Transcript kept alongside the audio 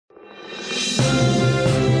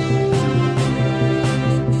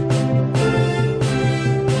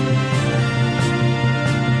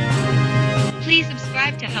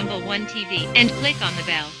One TV and click on the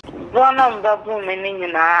bell. One of the women in the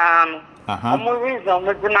reason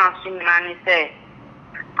was not seeing any say.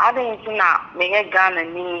 I didn't know me a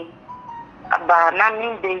Ghanaian about not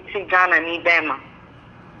mean they see Ghanaian Bema.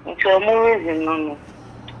 It's a more reason, no.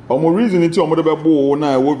 Omo reason it's omo debe bo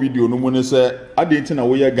na wo video no mu ne say adenti na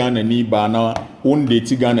wo ye Ghana ni ba na won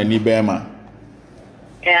date Ghana ni be ma.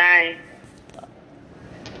 Yeah.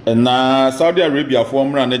 Na Saudi Arabia for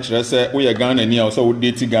mra na kire say wo ye Ghana ni also wo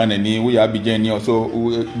date Ghana ni wo ye Abidjan ni also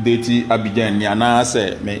wo date Abidjan ni ana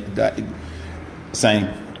say me that sign.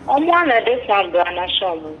 Omo na dey sound Ghana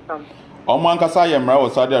show me some. Omo ankasa ye mra wo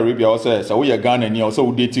Saudi Arabia also say wo ye Ghana ni also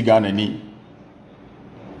wo date Ghana ni.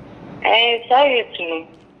 Sorry to me.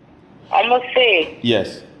 Almost say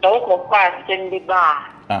yes. Don't go past in the bar.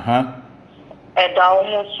 And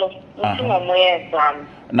almost so.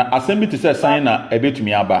 Na assembly to say sign na a bit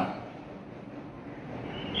me aba.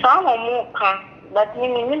 Some more can, but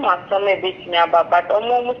me not some a bit me aba, but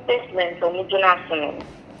almost statements or international.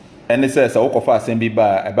 And it says a walk of assembly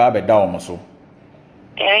bar a barber down so.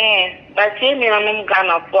 But see me on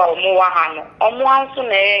Ghana for more hand. Almost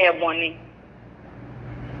a money.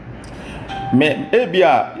 Me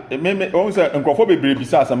ebia me on say nkrofo bebre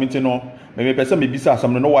bisa asam nti no me pese me bisa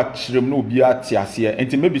asam no wa kyerem no obi ate ase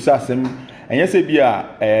nti me bisa asam enye se bia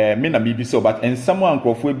me na me bisa but ensam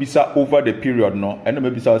nkrofo bisa over the period no eno me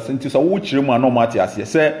bisa nti so wo kyerem a no ma ate ase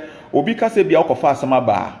se obi ka se bia okofa asam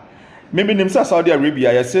aba me nim sa Saudi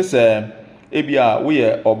Arabia ye se ebia wo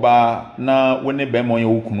ye oba na wo ne be mo ye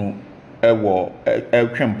wokunu ewo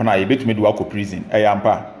twempna ye betumi de wa ko prison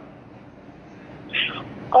eyampa.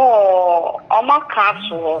 Oh, I'm a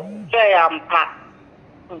castle, very unpacked.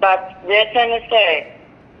 But they can say,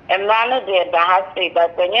 and none of the has say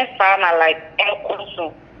that when you find a like a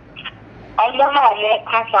cousin, I'm not more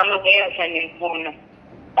castle here than in Puna.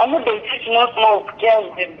 I'm not the not more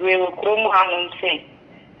girls the brave Chrome and say.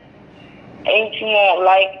 Ain't more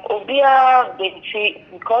like Obia, they see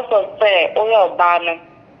because of fair oil banner.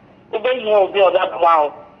 Obey you will be on that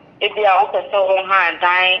wow. If they are also so hard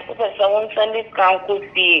dying, also someone send this count could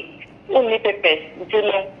see only papers, you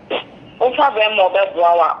know. Also, them more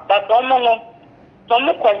blower, but no,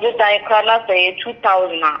 some quasi dying cannot say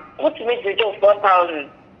 2,000 now. What makes it do 4,000?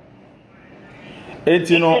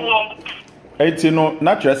 18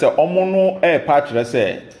 natural say, Omono air patch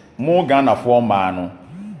say, more Ghana for man.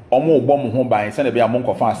 Omo bomb home by send a monk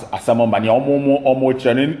of fast as some money, omo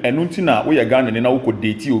training, and Nutina, we are Ghana and now could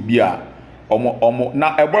date you beer. Omo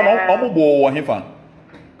na ebo no omo bo wo hefa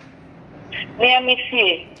me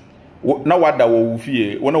fie na wada wo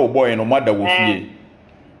fie wo na wo boy no mada wo fie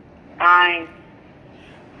ai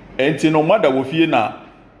enti no mada wo fie na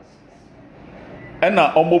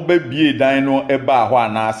ena omo ba bie dan no eba ho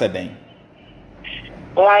ana aseden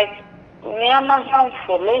like me amazon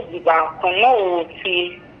for lazy ba kono wo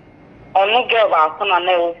fie ono girl ba kono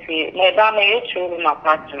na wo fie me da me yechu na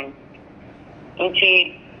apartment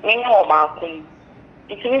enti me no ba kun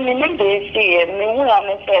it me me dey see me who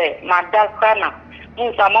am say my dad kana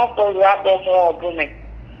in some of the other more women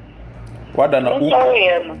what na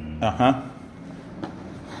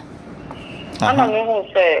ana me who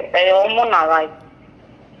say omo na like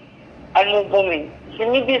I'm woman she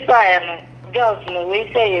me be say girls no we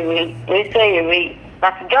say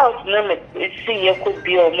but girls no me see you could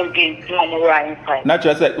be omo game no right inside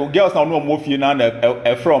natural say girls na no mo fie na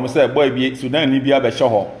from say boy bi Sudan ni bi abehye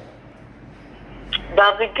ho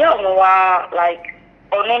that the girl no like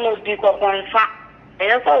no di kokonsa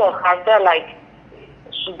and so work has there like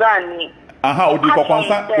Sudan ni odi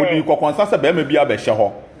kokonsa say be me bi abehye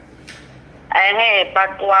ho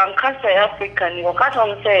but one can say African you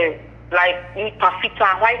can't say like in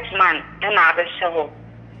Pafita white man and abehye ho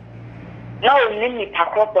no ni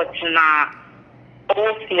property na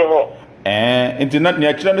o fie ho internet ni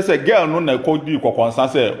akira ne say girl no na ko di kokonsa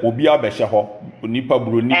say obi abehye ho nipa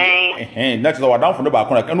broni that is our down from the back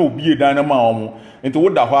corner na obi dan na ma omo nti wo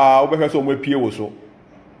da ho a wo be hwe so mo pie wo so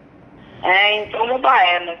omo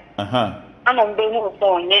ba no ana mbe mu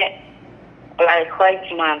so nye like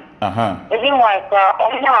white man even why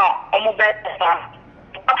omo be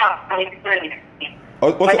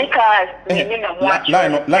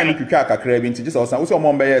line kwika kakra bi nti just o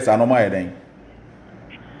omo mbe yes anomo yeden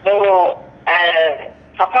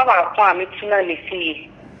papa ba kwa mi tuna ni fi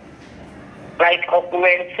like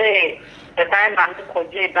when say the time man ko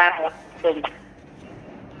je ba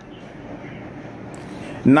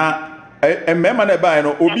na mema na ba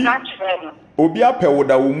no obi apewo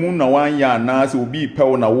da wo mu na wan ya na se obi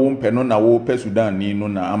pewo na wo mpe no na wo pe Sudan ni no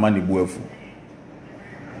na ama ni buafu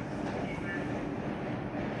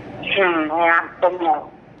ya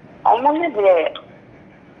tomo omo ne de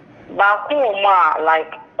Bakuma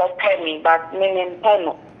like okay me, but meaning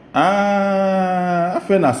penno. I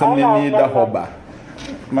feel na some need the hoba.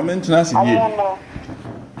 My maintenance ye.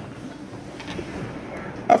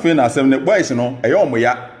 I feel na some boys no, a young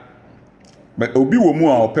ya. But Obi wo mu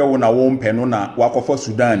a ope wo na wo mpeno na wakofo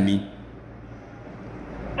Sudan ni.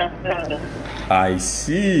 I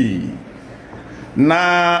see.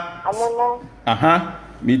 Na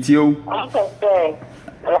meet you.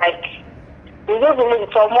 Like you don't believe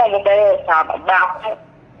so more back.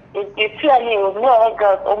 If you are no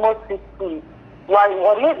girls almost 60, while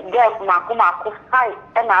you need girls Makuma fight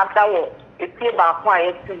and after it, if you about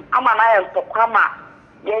quiet, I'm an iron to come up.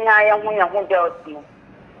 I am when you girls.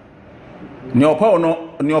 Your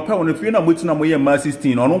power, if you're not waiting on my ma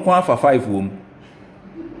 16 or no quite for 5 room.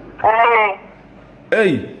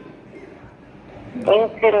 Hey.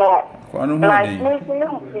 Like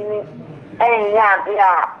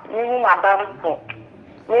you madam.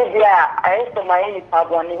 Maybe I used to my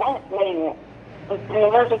problem.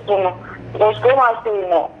 There's going on to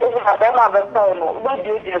know. If you have ever phone, what do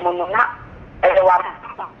you do?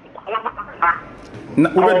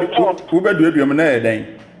 Who better do you then?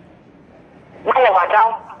 I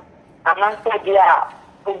down. I'm not so dear.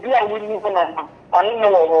 To be a winning on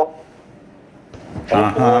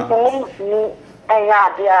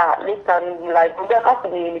like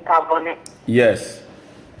we carbonate. Yes.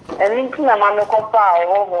 And into a man compare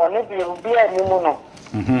or maybe will be a new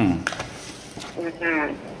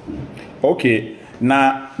Okay.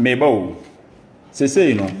 Now, Mabel, say,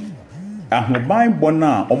 you know, a mobile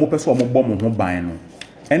bona, or more person bomb mobile.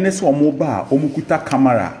 And this one mobile, omukuta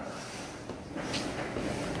camera.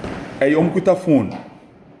 A omukuta phone.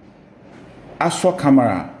 Aswa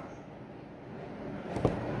camera.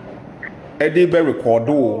 Eddie be record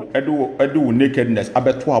do nakedness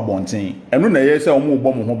abeto abontin enu na ye say omo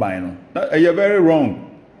bom ho ban no you very wrong.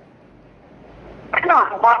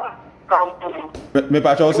 Me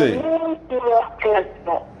pa cho say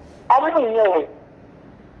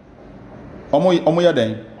omo ya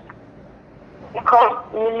den because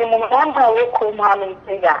minimum one we come home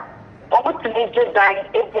say ya omo to be just dying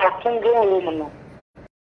if you are single woman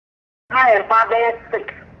hi father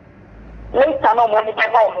sick later no money by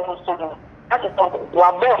my that is what we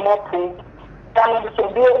are very more than to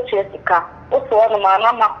be a Jessica. Also, one man,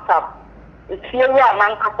 I'm it's here,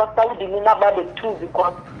 man, Capasa, the Nina by the two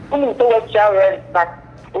because we need to watch your rent, but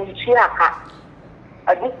in Chiaka.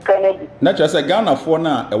 I just can't. Not just a Ghana for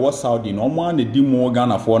now, a was Saudi, no one, the demo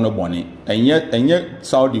Ghana for no bonnet, and yet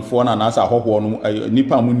Saudi for an answer, Hawk,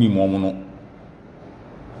 Nipa Muni Momono.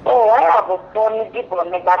 Oh, I have a phone, deep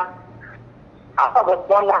on me, but I have a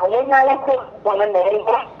phone, I like one in the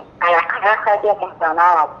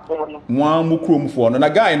One mukrum for na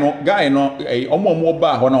guy no omo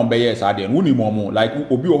ba ho na obeye sa de woni momo like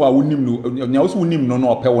obi o ha wonim no nya wo wonim no na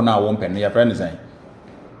ope wo na wo mpene ya friend say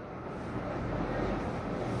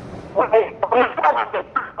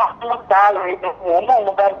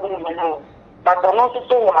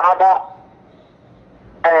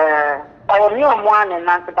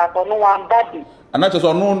anacho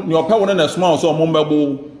so no ni ope wo na small so omo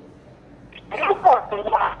mbebo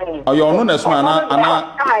oh, you know this man,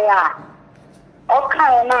 Anna.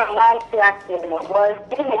 Okay, now,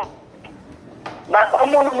 but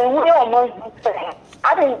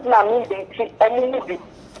I didn't know they any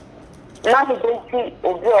now he don't see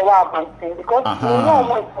because I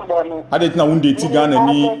didn't know they Ghana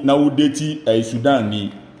ni now date a Sudan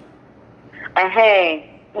ni.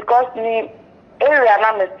 Because me area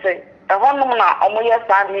na say I want na omo yes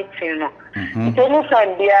and meeting no. Any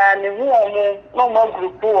friend dia ne hu no more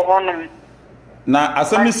group ho na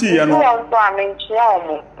asemi si ye no.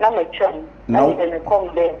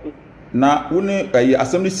 Na woni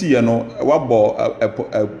asemi si ye no wabo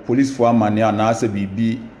police for amane na ase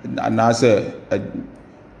bibi na ase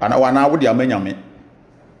ana wana wo dia manyame.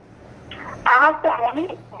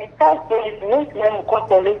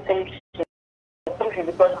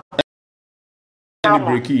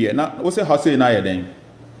 Break here. Now, what's the house in here then?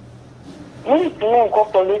 We need to go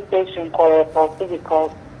police station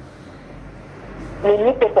because we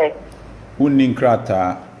need to pay. Unin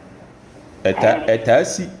krata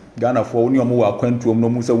etasi Ghana for only omo akwantu no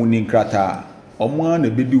mu se unin krata omo na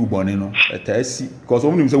bedi ubone no etasi because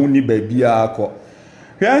omo nim se unni ba bia akọ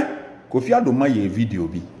hwe Kofi Adoma ye video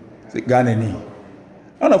bi se Ghana ni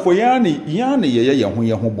ana for yana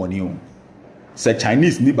ye ho bone o se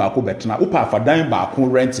Chinese ni ba ko betena upa afadan ba ko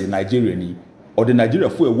rent in Nigeria ni or the Nigeria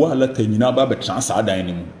for a wala tanyina ba betena sa dan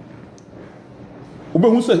ni mu ube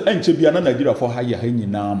hu se enche bia na Nigeria for haya ha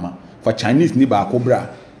nyina ma for Chinese ni ba ko bra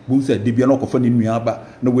bu say de bia no kofa ni nua ba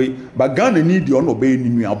no we ba Ghana ni de ono be ni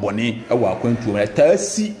nua bone e wa kwantu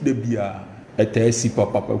etasi de bia etasi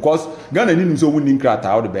papa because Ghana ni so woni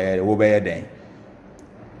nkrata wo de be wo be den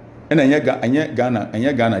ena anya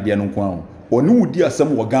Ghana de no nko aho oni wudi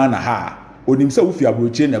asem wo Ghana ha onim se wo fi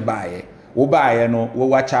abroche na baaye wo baaye no wo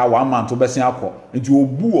wacha 1 month wo besen akọ nti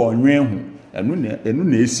obu onwe hu enu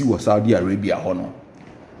na esi wo Saudi Arabia ho no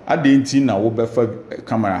ade nti na wo befa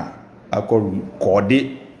camera akọ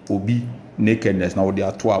kode obi nakedness na wo de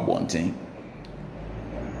ato abonten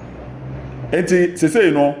enti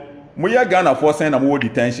sesei no mo ya Ghana for sen na mo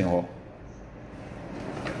detention ho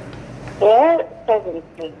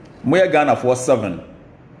mo ya Ghana for 17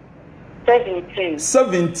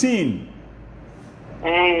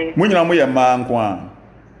 mo nyina mo ya man kwa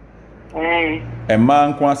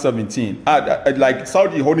man kwa 17 like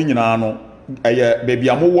Saudi ho ni nyina no baby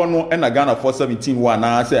amowo no na Ghana for 17 wa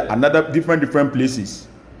na say another different places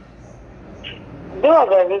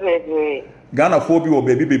Ghana for bi o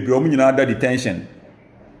baby omo nyina under detention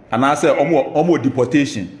and I say omo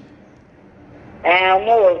deportation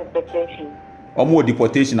omo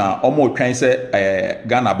deportation omo twan say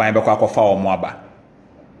Ghana ban be kwa kofa omo aba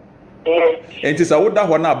enti sa woda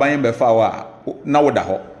ho na ban be fa wa na woda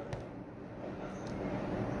ho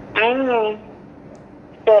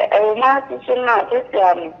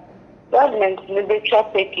government will be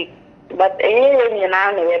traffic, but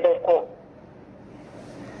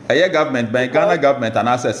government by Ghana government and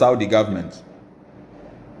I say Saudi government.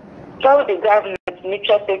 Saudi government need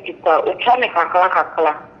traffic it.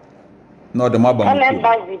 Kakla. No, the mobile.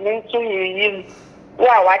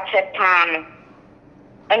 Watch a pan.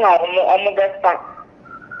 And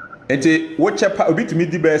enti what chepa obi to me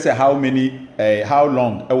di be say how many how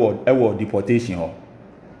long award deportation ho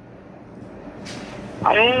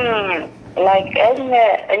like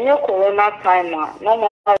any corona time no,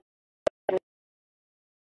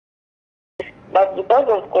 but because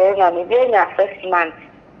of corona maybe in your first month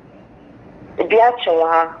it be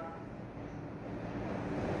actually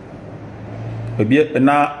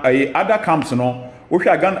na other camps no we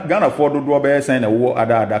Ghana for do be say na wo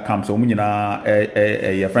other camps o nyina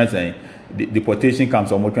your friends saying deportation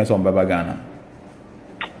camps o mo twen so baba Ghana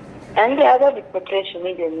and the other deportation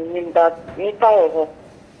mean that me power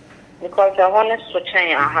because I want to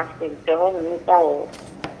change our husband the whole me power.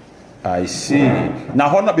 I see. Now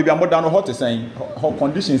how na baby am down hot saying how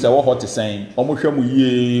conditions are hot saying o mo hwɛ mu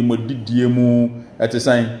yie mo didie mu et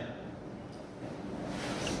saying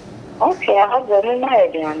okay I have the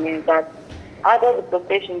idea I mean that other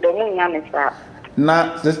deportation don't mean anything.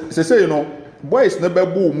 Na say you know boys na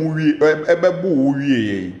bebu mu wie ebebu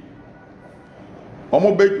wie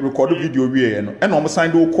omo be record video wie no and omo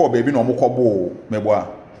sign do call baby no omo kobo mebo a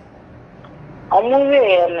omo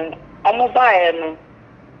wie no omo buy no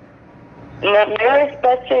me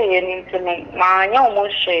respect you into me ma nya omo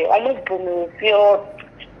she omo bu mu feel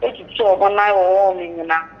etutu omo na wo mi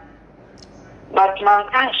na but man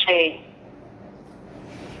can she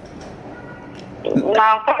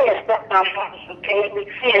now for respect na okay we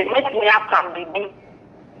feel make me up can be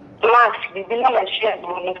last bibi na ma share no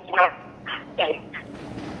no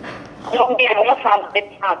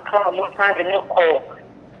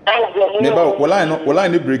Neba wala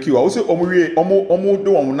ni break you. I say omo wie omo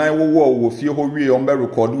do omo nan wo fie ho wie omo be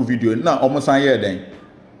record video na omo san ye den.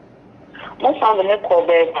 Mo san me ko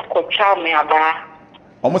be ko twa me aba.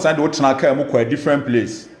 Omo san de wo tena car mu ko different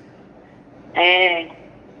place. And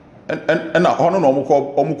hono no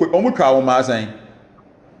omo twa wo ma san.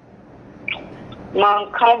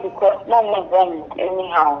 Mankind because no more wrong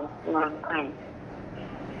anyhow mankind.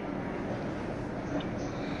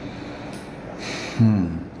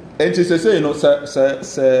 It is say you know say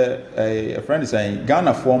a friend is saying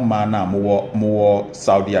Ghana form man na more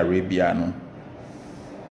Saudi Arabia no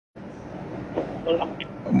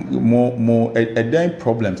more then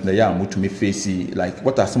problems that ya to me face like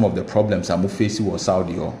what are some of the problems I'm facing with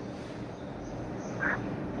Saudi or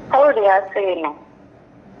how do I say no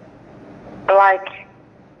like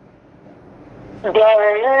there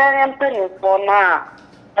are companies for now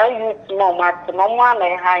I use no matter no one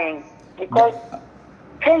high because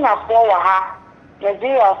Kenya for ha,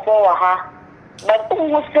 Nigeria for ha, but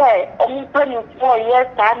who say, penny 4 years,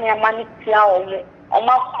 time your money tiao, or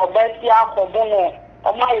my Robertia for Bono,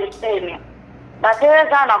 or my saying. But there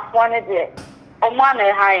is an affinity, or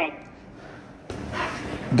money high.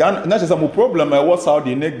 Ghana, that's a problem. What's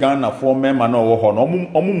Saudi in Ghana for men and or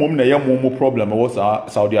Omu problem was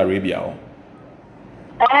Saudi Arabia.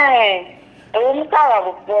 Hey, a woman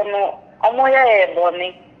for no, Omoya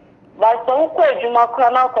Bonnie. But so quick, you must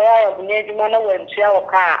come out of the name when she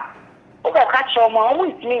car. Okay, catch your mom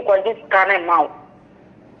with me for this kind of mouth.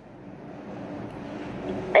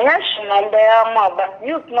 And yes, number but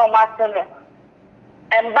you no matter.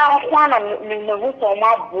 And back one of me who saw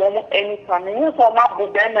my bloom anytime, and you saw my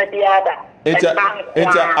book and the other. It's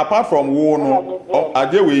apart from one,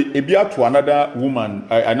 Adewe, a beer to another woman,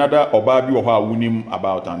 another Obabi or her winning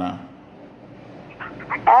about Anna.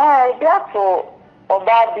 Therefore,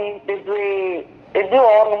 Obabi, the way they do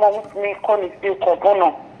all me call it still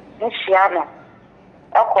Cobono, Nishiana,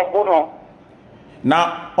 a Cobono.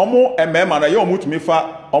 Now, almost a man, I almost to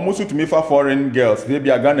me for foreign girls. They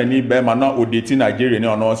be a Ghanaian Bema not or dating Nigerian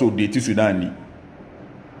or also dating Sudan.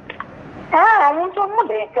 I want to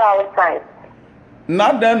date outside.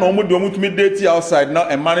 Not then, almost do me date outside,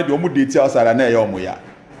 not a man do date outside and a yomoya.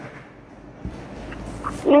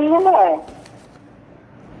 You know,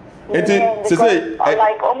 it is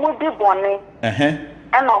like almost the bonnet, and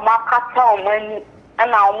I'm cat and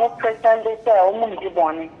I almost pretend they say almost the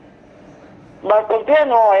bonnet. But again,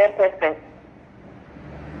 no, I perfect.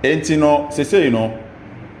 Ain't you know, say you know,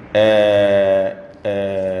 a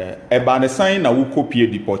ban sign na will copy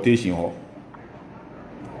deportation ho.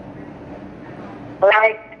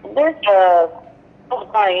 Like this,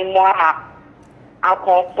 in one, I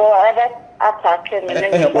call for other attacking.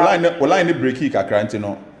 Well, I need break it, I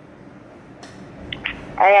no.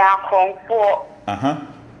 I call for. And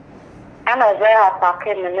I very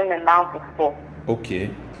attacking and now before.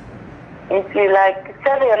 Okay. If you like,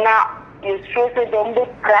 say you're not. You straight don't be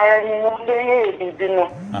crying, you know.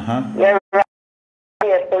 You're a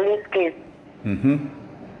police case. And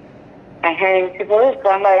the police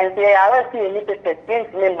come by and say, I will see you need to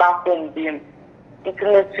take me back home. It's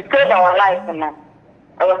to save our life, man.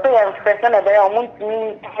 I was saying, I'm stressing that I want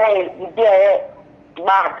me to hey,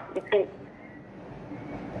 bad. You see.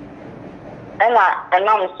 And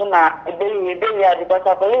I'm sooner, because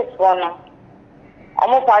the police want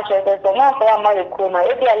I'm a passion, so more for a mother coma.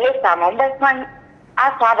 If you are late time, I'm best man. I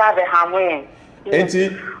saw that the hammer.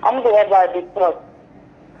 I'm the about the plot.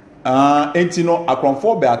 Ain't you know, a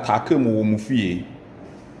conform by attack mu fie.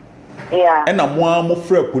 Yeah. And I'm one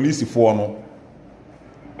afraid police for no.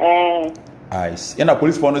 Ice. And a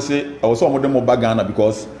police for no say, I was some of them over Ghana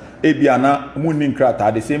because Ebiana mooning crack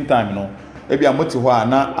at the same time, you know. Ebi a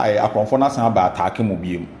motiwana, I conform us about attacking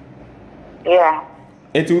mu. Yeah.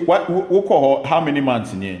 What we call how many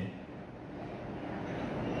months in here?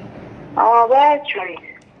 About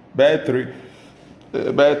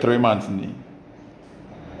 3 months in here.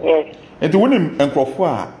 Yes. And when and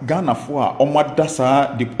Crawford, Ghana for on what does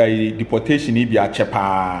deportation be a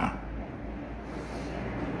chepa?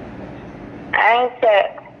 I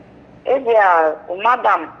said, if you are,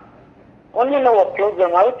 madam, only know what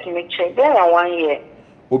program out to make sure there are 1 year.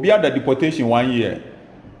 Will be at the deportation 1 year.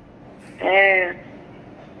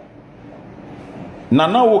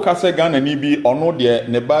 Nana woka se Ghana ni bi ono de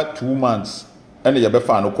neba 2 months and ye be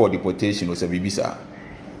fa no call deportation o se bibisa.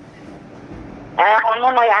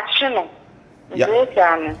 Ono no ya chino.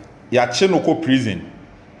 Ya chino ko prison.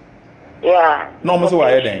 Yeah. No mo so wa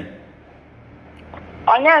ye den.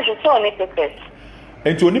 Onya je so ni papers.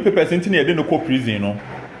 Enti oni papers enti na ye de no ko prison no.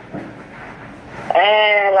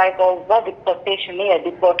 Like about deportation here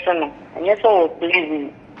deportation. And you so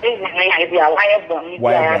prison.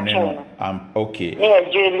 Okay. Yeah,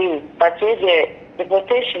 Julie, but the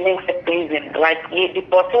deportation is a prison. Like you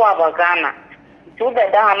deport to Ghana. So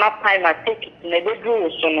that I have not time I take it. Never do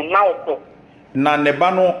so now. Na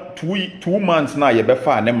neba no 2 months na ye be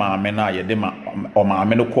fa ne maame na ye de ma o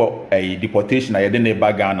maame no ko deportation na ye de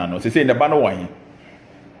neba Ghana no. Say neba no wan.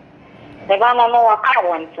 Neba no waka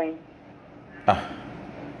one thing.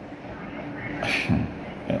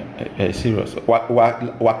 Serious.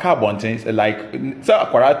 Waka bonten like say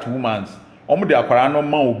akwara 2 months. Omo de akwara no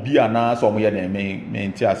ma obi ana so omo ye na me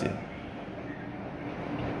nti ase.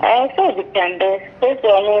 So depend. Say so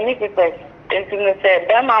no papers. Enti me say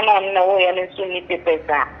dem ma no we any so ni papers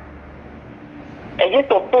ah. E just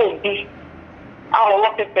suppose be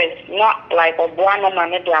our papers not like a one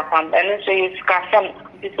man dey account and so you scan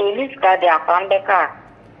so you scan the account the car.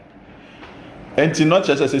 Enti no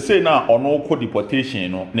chese say na ono ko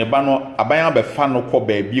deportation no ne ba no aban be fa no ko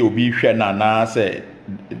ba bi obi hwe na na say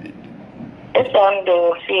it's on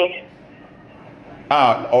the face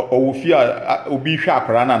o fi obi hwe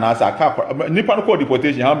akora na na say aka nipa no ko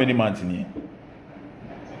deportation how many months ni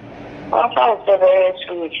after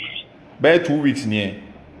 2 weeks by 2 weeks ni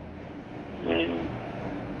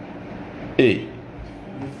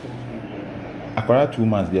akora 2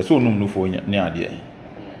 months there so num no fo ni ade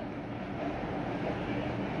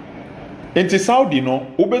Enti Saudi no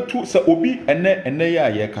obetu se obi ene ya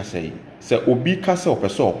ye kasai se obi ka se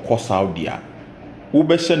opese okọ Saudi a wo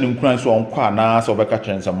be hye ne nkran so onko ana se obeka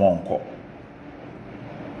kyerɛ nse mo onko.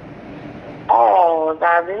 Oh,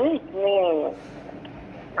 that is me.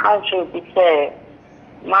 Country be say,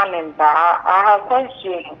 man and I have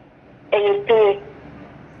question.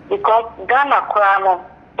 Because Ghana Krano,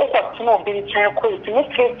 it's a small being quick, you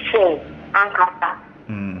take trade and Kata.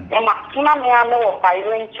 And my me I know of I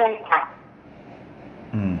went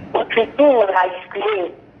to do like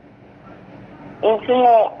clay. Into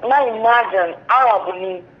now imagine Arab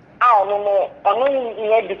me, I don't know,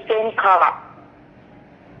 only the same color.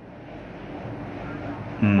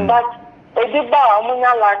 But they did buy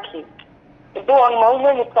a lucky. They do on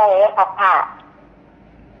my power papa.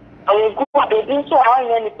 I will go, they didn't so high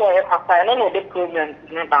any power papa, and I know the problem,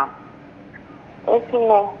 never. It's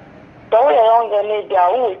no. The way around the media,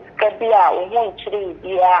 who is Kabia, who won't tree,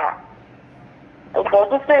 yeah. For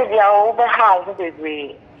to say they are over half of the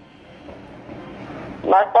way.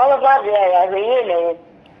 But all about the area, really.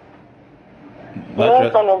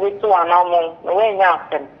 Most of it to an normal, the way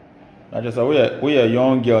nothing. I just say we are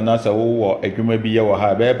young girl na say wo adwuma bi ye wo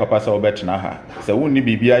ha be papa say wo betena ha say wo ni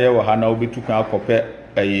bibia ye wo ha na wo betu kan akopɛ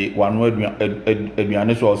wano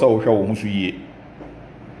aduane so say wo hwɛ wo hu so yie.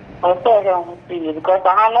 I say ho see because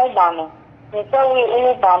I no ba no. Me say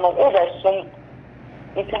we ba no o be so.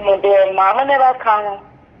 It's no dey ma na never kan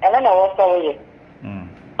and na wo so ye.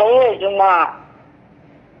 So we adwuma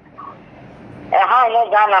ha no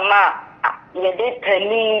Ghana ma ye dey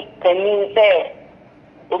penny say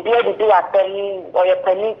obi edi do atani or your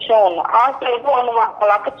permission. I say go on ma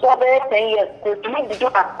kola to be 10 years to me do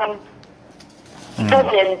atam. So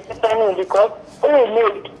then it's because we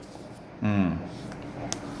need.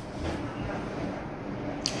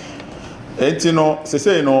 Enti no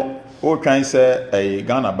say no o twan say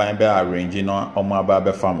Ghana ban be arrange no omo aba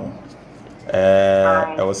be famo.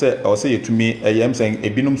 I was say yetumi am saying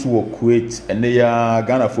ebinom so wo Kuwait ene ya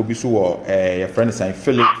Ghana fo bi so wo your friend saying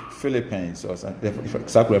Philippines or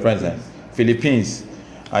exactly friends Philippines.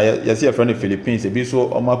 I see a friend in Philippines. Ebi so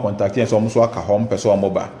omo contacting so omo so aka home person omo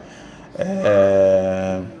ba.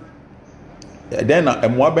 Then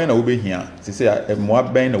emoa ben na wo be hia. Say emoa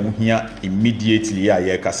ben na wo hia immediately a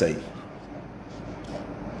ye kasai.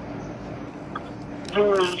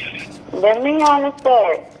 The me honest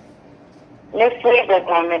let's say that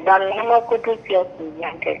I'm a done could do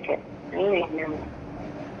young keke.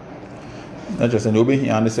 Not just an obe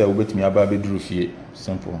here and say wait me about bedru fie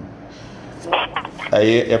simple.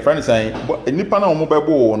 A friend saying nipa na omo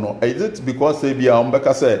bebo no is it because say bia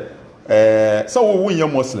ombeka say so wo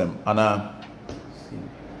win Muslim ana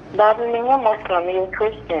that me Muslim you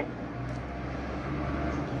Christian.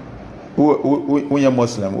 We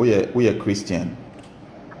Muslim we Christian.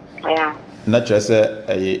 Yeah. Not just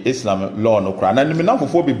Islam law no kra na me na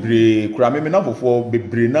fofo bebre kra me na fofo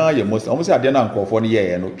bebre na ye Muslim almost ade na nkofo no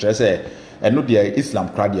ye no kire say eno de Islam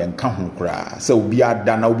kra de nka ho kra say obi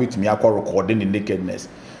ada na obetumi akọ recording the nakedness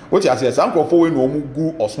which as some nkofo we no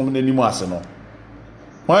omugu osom na nimu ase no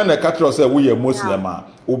when na catch say we ye Muslim a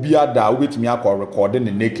obi ada obetumi akọ recording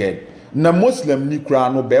the naked na Muslim ni kra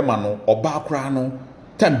no be ma no oba kra no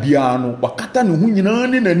tambia no wakata no hu nyina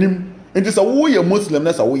ni nanim. Enti sa wo ye Muslim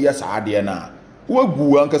na sa wo ye saade na wo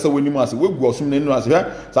gu ankasa woni mu ase wo gu osum na nu ase hwe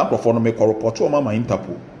sa profo no me ko report o mama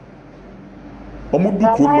interpol omudu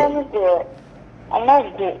ko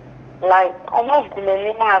like almost the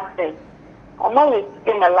name ase omo we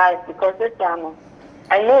stay my life because this time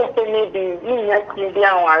I know say maybe me next maybe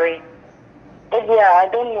I worry maybe I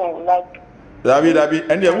don't know like Dabi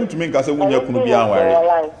and you want to make asa wunya kunu bi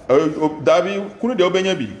anware Dabi kunu de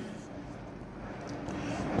obenya bi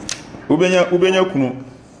ubenya kunu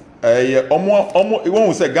omo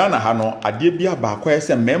won se Ghana ha no ade bia ba kwa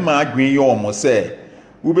se mema adwen ye omo se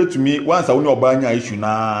ubetumi once a woni oba nya issue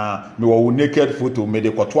na me wo naked photo me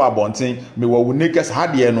de koto abonten me wo naked ha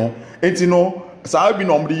de no enti no sa bi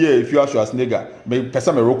no omde ye if you as nigga me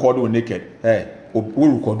pesa me record wo naked we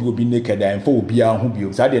record obi naked and for obi an ho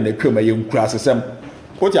bio sa de na twam ye nkura sesem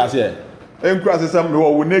ko ti ase nkura sesem me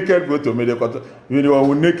wo naked photo me de koto me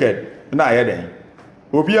wo naked na ye den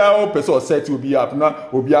obi a o person set obi up na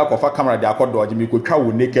obi a kofa camera de akodoje me ko twa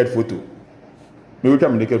wo naked photo me wo twa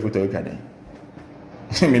me naked photo ka den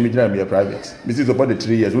me jina me private me see support the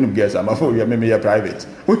 3 years when guess am for we me private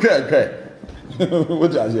we okay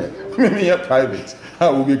what just here me private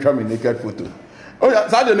how will become a naked photo oh yeah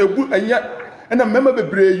so dey na bu anya na member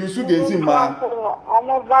bebre you su get ma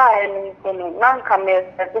omo ba eni kono nan ka me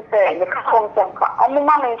se le ka kon son ka omo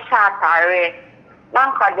ma me sha tare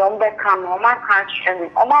nan ka jo mbe ka no ma ka sheni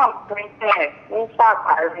omo am print ni sha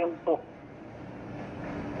tare mpo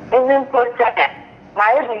even protect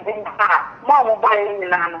My everything Mama buying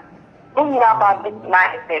nana. Don't you about this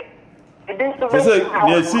night?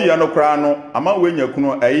 You see, you know, Crano, among when you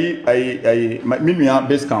know a minimum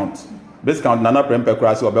discount. Discount Nana Premper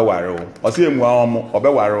Crass or Bewaro, or see him or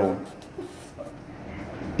Bewaro.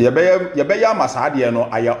 Yabaya Masadiano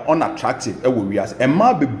are unattractive, and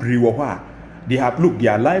Marby Brewa. They have look,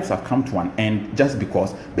 their lives have come to an end just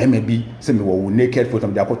because there may be some people naked for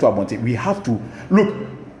them. We have to look,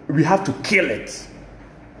 we have to kill it.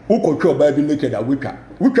 Who control baby naked at Wicca?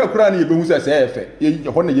 Wicca Krani, who says,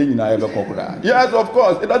 yes, of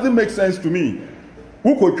course, it doesn't make sense to me.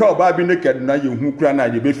 Who control baby naked now you who cry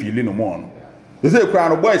you be feeling no more. They say,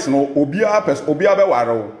 crown of boys, no, Obia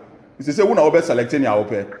Bewaro. They say, one of selecting your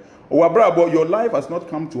open. Oh, bravo, your life has not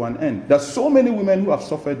come to an end. There's so many women who have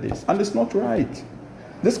suffered this, and it's not right.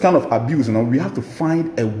 This kind of abuse, you know, we have to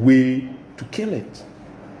find a way to kill it.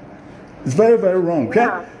 It's very, very wrong.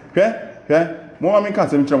 Okay? Mohammed can't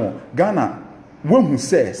say Ghana, when who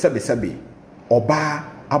say Sebi, Oba,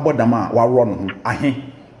 Abodama, Waron, Ahe.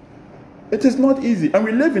 It is not easy, and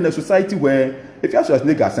we live in a society where if you ask us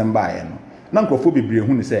niggas and buy, Nankophobia be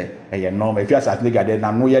who say, a norm, if you ask us nigga, then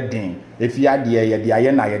I know your ding. If you are the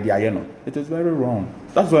ayena, it is very wrong.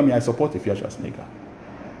 That's why I support if you ask us nigga.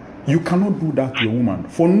 You cannot do that to a woman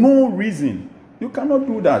for no reason. You cannot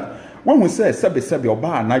do that. When we say Sebi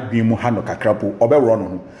Oba not be Muhano Kakrapo, Obe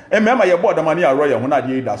Rono, and remember your board the money are royal when I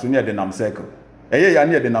did that so near the Nam circle.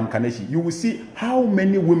 Near the Nam Kaneshi, you will see how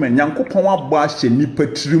many women Yanko Poma Bash and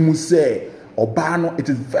Nipetrimu say. Obano, it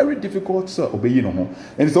is very difficult, sir. Obey you know.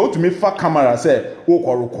 And so to me, for camera say,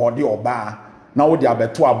 oh, record the Oba. Now they are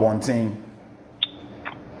better one thing.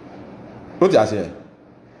 What you say?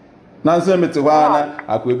 Nancy Mituana,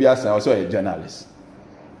 I could be also a journalist.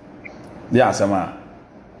 Yeah, some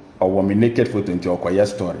or woman naked photo into a quiet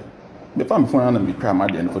story. The family phone and me cry my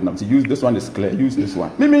den for them to use this one is clear, use this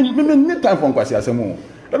one. Me need time for Kwasiasemo.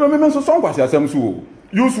 Me so song Kwasiasemo.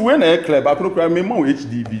 Use when a club, I could cry me more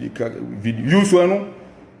HD video. Use one.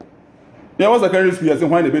 There was a carrier spears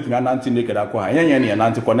and when they bet me an anti naked aqua, and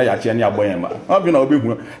anti connect Chania Boyama. I've been a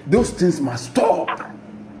those things must stop.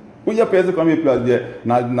 We are paying to come here plus there,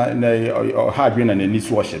 or hard win and a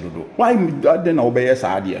niece washer to do. Why then obey us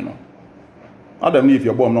idea? I don't know if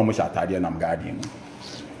you're born no much at idea and I'm guardian.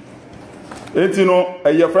 It's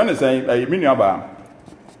your friend is saying, a mini about.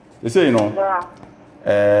 They say, and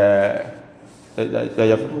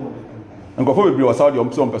go for was out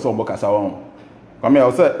your some person book as our own. Come here, I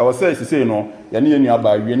was saying, you're near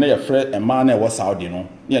by you near Fred and man was out,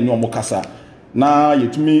 near no Mocassa. Now you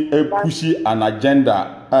to me a pushy an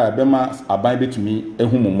agenda, Bema abide to me a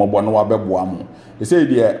human mobile no abebuamo. They say,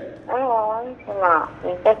 dear,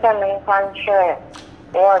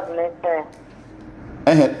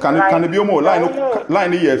 can it be more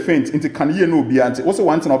line here faint into can you no be anti? What's the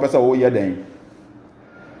one thing of us all year then?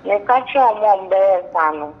 You catch your mom bear,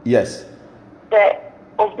 son. Yes. The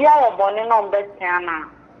Obia bonnet on Betiana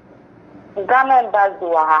Ghana embassy.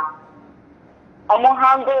 I'm going to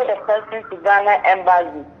handle the person to Ghana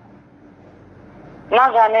embassy.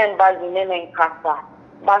 Not Ghana embassy, meaning Casa.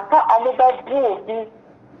 But I'm about to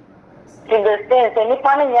the sense, and if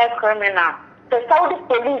I'm a criminal, the Saudi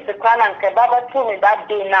police, the Crown and Kebaba told me that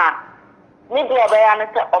day now. Maybe I'll be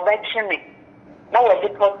an me. Now you're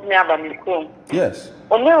deporting me about me. Yes.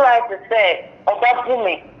 Only right to say, about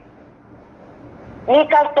me.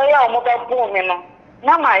 Nika say, I'm about me.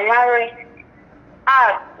 Now my Larry,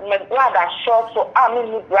 my blood are short, so I'm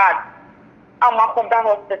in the blood. I'm up on the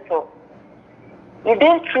hospital.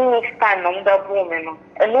 Within 3 weeks' time, I'm the woman.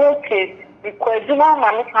 And no case, because you know,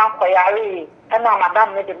 my can't quite and now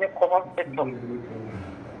Madame made me come hospital.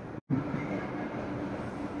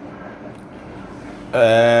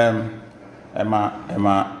 Emma,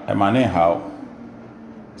 how?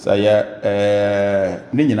 Say,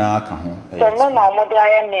 Nina, come. So, no, Mother, I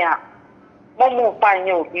am here. No more find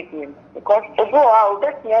you people because to go out,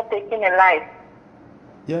 that's not taking a life.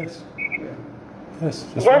 Yes. Yes.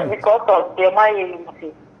 Just right. Because of the my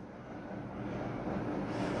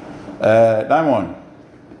Diamond.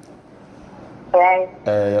 Right.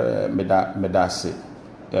 Medasi.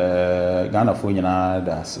 Ghana for you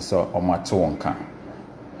so on my tongue can.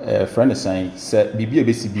 Friend is saying, said, Bibi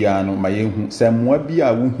Bessibiano, my young, Sam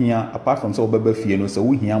Webia, who here, apart from so baby Fiano, so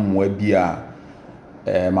we hear Mwebia,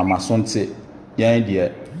 Mamma Sonte, Yan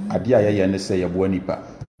dear, Adia, and say a buenipa.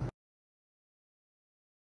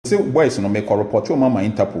 Say, boys, no make a report to Mamma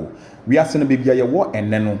Interpol. We are sending baby a war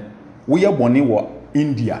and then we are Bonnie war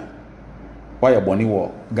India. Why a Bonnie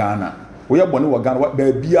war Ghana? We are Bonnie war Ghana, what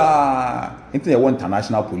baby into the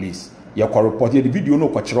international police. You can report the video no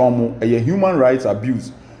kwachromo a human rights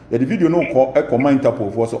abuse. the video no call e comment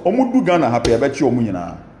Interpol for so omudu Ghana happy e be chi omu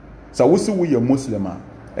nyina sa wo se wo ye muslim a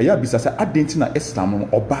eya bisa sa adenti na Islam no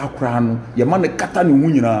oba akra no ye ma ne kata ne hu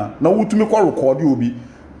nyina na wotumi ko record obi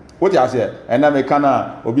what you say and na me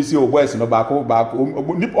kana obi si o boys no baako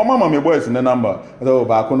o mama me boys ne number so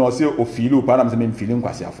baako no say o feel pa na me feeling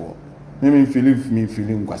kwasiafo me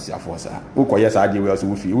feeling kwasiafo sa wo ko yes ade we so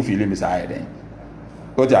wo feel me sa den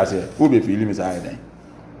what you say wo be feel me sa den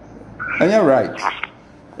and you right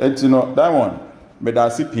you know that one me da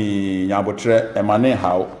si pin nyabotre e mane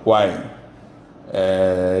how why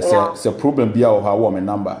c'est problem bia o ha wo me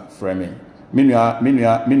number framing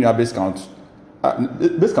minua base count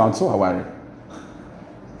so haware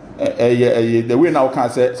the way now can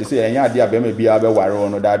say enya ade abema bia be ware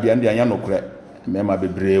no da bia enya nokre mema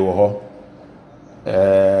bebre wo ho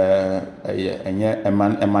enya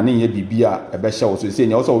emane ye bibia e be hye wo so say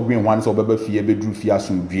enya wo so odwen hwan so beba fie bedru fie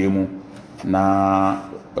asomdue mu na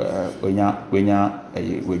onya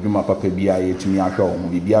wedwuma papa bia yetumi ahwe wo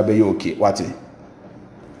bibia be ye okay wate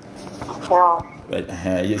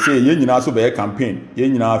you say ye nyina so be campaign ye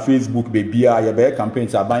nyina Facebook be bia ye be campaign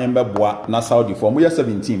sa ban be boa na Saudi for mo ye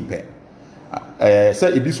 17 pe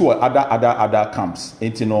say ebi so other camps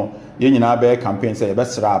enti no ye nyina be campaign say ye be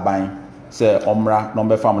sra ban say omra no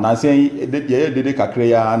be fam na say ye dede kakra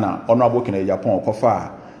ya na honorable kina Japan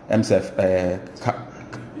kofa MSF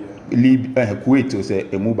Kuwait say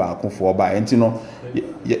emu ba akofo ba enti no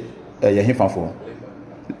ye hifafo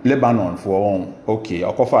Lebanon for okay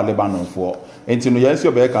okofa Lebanon for enti no yes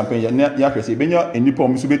your campaign ya hwese benya enipa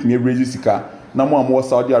omusu betumi raise sika na mo am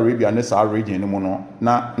Saudi Arabia ne sa region mu no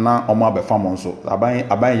na omo abefa mo nso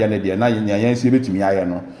aban ya ne de na yan si betumi aye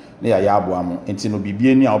no na ya aboa mo enti no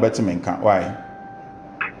bibie ni a obetime nka why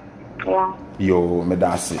yo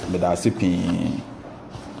medase pin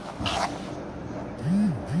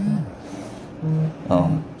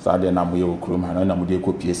Saudi na moye okrom na mo de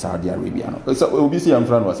kopie Saudi Arabia no so obi si am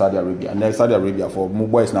friend wa Saudi Arabia na Saudi Arabia for mo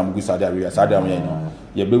boys na mo go Saudi Arabia no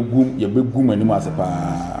ye begum anim asepa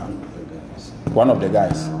one of the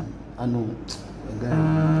guys I know the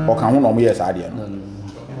guy o kan ho no mo ye Saudi no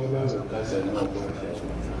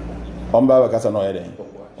omba ba kasa no ye den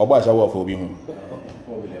obo acha wo for obi hu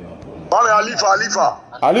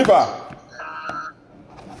Alifa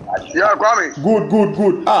yeah, Kwame. Good.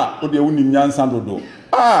 O de woni nyansa dodo.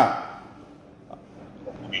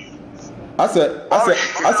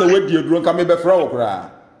 Ase we die duro nka me be fra wo kra.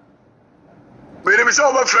 Me dem say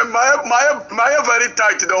over friend my very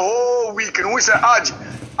tight the whole week and we say Aj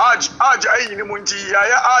ayi ni munji ya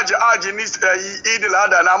Aj ni idil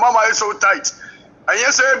ada na mama is so tight. And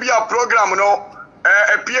you say be a program no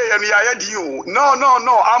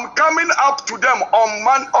no I'm coming up to them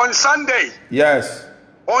on Sunday. Yes.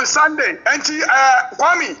 On Sunday, and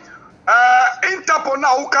Kwame, Interpol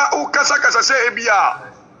now uka say ebia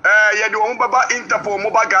yedu baba Interpol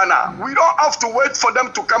moba Ghana. We don't have to wait for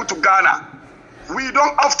them to come to Ghana. We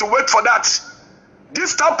don't have to wait for that.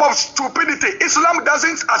 This type of stupidity, Islam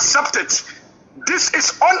doesn't accept it. This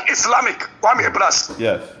is un-Islamic, Kwame Ebras.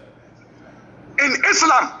 Yes. In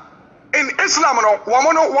Islam, no,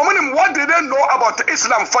 woman, what did they know about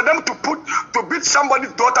Islam for them to beat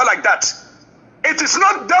somebody's daughter like that? It is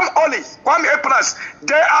not them only. Kwame Epras.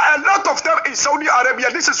 There are a lot of them in Saudi Arabia.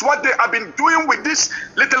 This is what they have been doing with these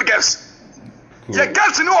little girls. Cool. The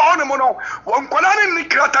girls know all the mono. One kolani ni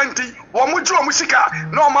kratanti. Wamuju musika.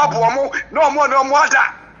 No mabu no more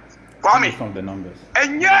that. Kwame. From the numbers.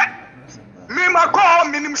 And yet, me mako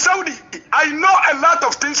minim Saudi. I know a lot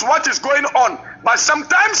of things what is going on, but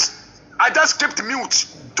sometimes I just kept mute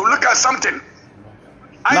to look at something.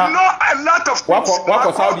 I know a lot of things.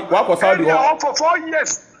 Wako Saudi for 4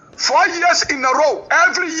 years. 4 years in a row.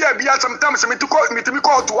 Every year, sometimes me to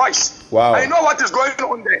call twice. Wow. I know what is going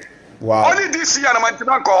on there. Wow. Only this year,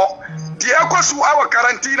 call the equals to our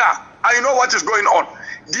quarantine. I know what is going on.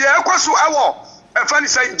 The equals to our funny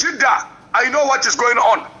say Jeddah. I know what is going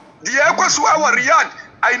on. The equals to our Riyadh.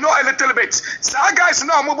 I know a little bit. So guys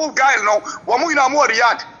now mobile guy no. Wamu ina mo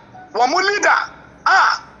Riyadh. Wamu leader.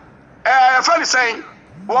 Funny saying.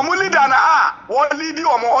 Wamu leader na one leader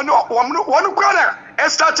one kwara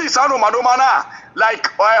estati sano madomana like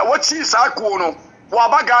what she sakuno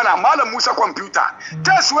waba Ghana mala Musa computer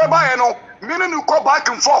test whereby no meaning you go back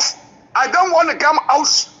and forth. I don't want to come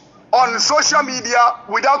out on social media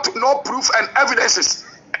without no proof and evidences.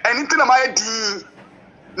 Anything my di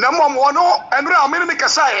na mo no enre amene me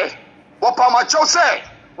kasaye wapa macho say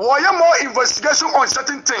woye more investigation on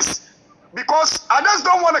certain things because I just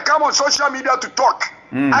don't want to come on social media to talk.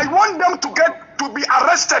 I want them to be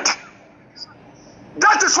arrested.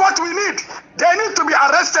 That is what we need. They need to be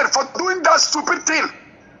arrested for doing that stupid thing.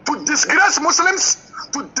 To to disgrace Muslims,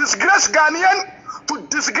 to disgrace Ghanaian, to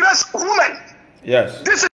disgrace women. Yes.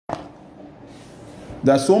 This is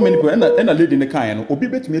There's so many people, and a lady in the car, and Obi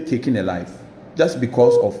bet me taking a life just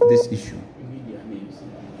because of this issue.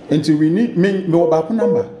 Until we need me about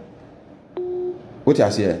number. What I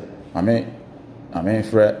say? I mean,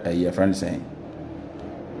 friend saying.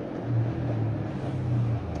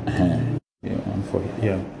 Yeah, I'm for it.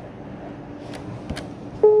 Yeah.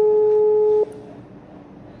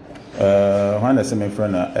 When I say my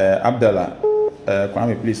friend Abdallah,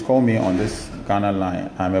 Kwame, please call me on this Ghana line.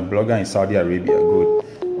 I'm a blogger in Saudi Arabia. Good.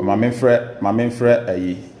 My main friend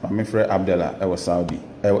Abdallah. I was Saudi.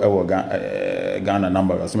 I was Ghana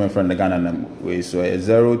number. So my friend the Ghana number. So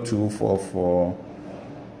 0244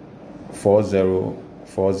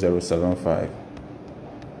 404075.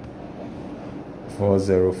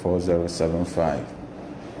 404075.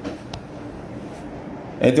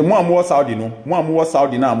 Enti mo amwo Saudi no, na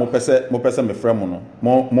mo pese me frɛ mo no.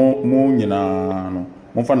 Mo nyina no.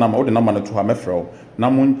 Mo fa na ma wo de na ma no to ha me frɛ wo. Na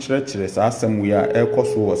mo nkyerɛkyerɛ saa asɛm wi a ɛkɔ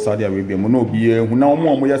so wɔ Saudi Arabia mo na obi ehu na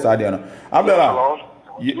mo yɛ Saudi no. Abdallah.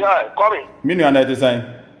 yeah, come. Me nu ana design.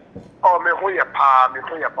 Oh, me hu ye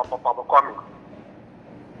papa come.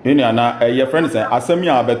 Me nu ana your friend say asɛm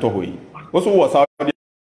ya abeto ho yi. Wo so wɔ Saudi.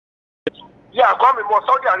 Yeah, come in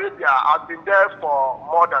Saudi Arabia. I've been there for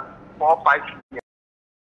more than 4 or 5 years.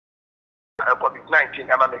 COVID-19,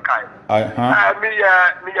 I'm a me a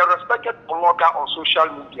respected blogger on social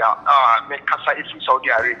media. Me kasa ifi Saudi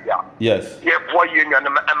Arabia. Yes. Yeah, boy, you know,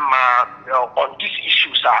 on these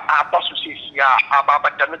issues, about to say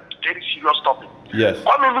about very serious topic. Yes.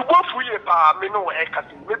 I mean, we go through it, me know,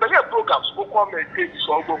 me be here programs, go come and take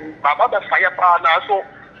so go, Baba the fire power now, so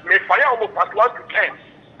me fire almost past 1 to 10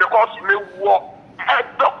 because me walk,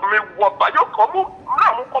 me walk, but you come,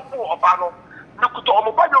 now couple of ano. It's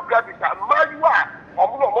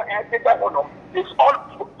all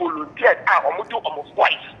volunteered. Almost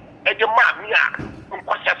twice. And the man,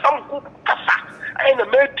 some good kasa, and the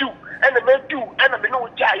man do, and the man do, and the no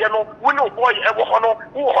giant, we know boy, ever honor,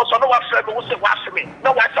 who also know what friend will say, watch me.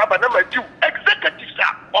 No, what's up, and number 2, executive,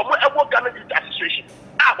 sir, or more ever gonna do that situation.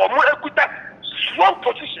 Or more good strong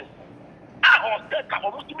position. Or that or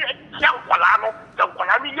multiple young Colano, the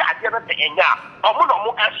Colani Yadina, or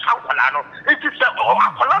more as San Colano. It is a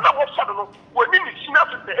Colano was sudden when in the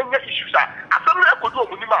synapse the issues are. As a man could do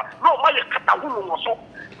Munima, no, my Catawun or so.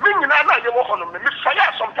 Meaning, I know on me, fire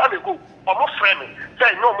some time ago, or more framing.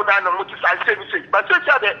 Say no, Munana, what is I say, but the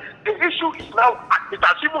issue is now, it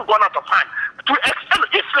has even gone out of hand to extend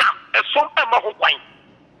Islam as some Emma wine.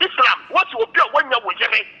 Islam, what you will be when you were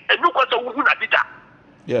here, and you got a woman at it.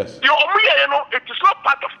 Yes. The you know, it is not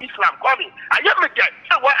part of Islam. Coming. I am again.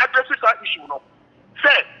 Say what addresses that issue. No.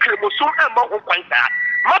 Say chromosome and more point that.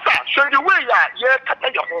 Mother, show the way ya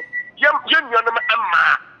kata your home. Yam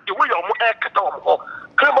the way your kata home.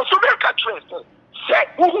 Chromosome and catchers. Say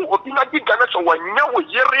who will be not big Ghana so when you know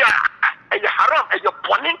area and your haram and your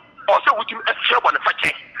pony or so with him extra on the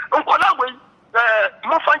factory. Uncle way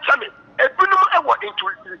more fun channel. A good into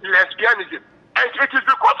lesbianism. And it is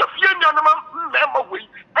because of your member way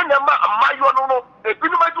and a mayono, a good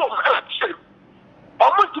do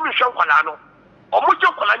almost to me, Shankwalano, almost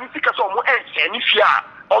your Colanificas or more and if you are,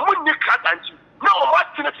 almost Nick Catanti. No,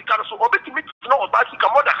 what Tinatican so obey to me to know about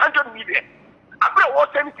more than 100 million. I brought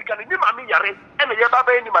what anything can name a million and a Yaba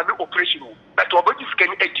any man operation, but obey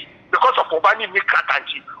can 80 because of Obani Nick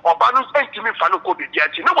Catanti or Banus and Timmy Fanuko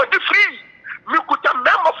Bianchi. No, what the free. Me could a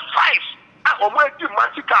member 5. Or more than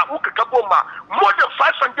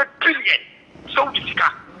 500 billion. So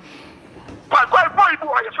difficult. But boy,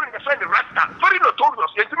 your friend, Rasta, very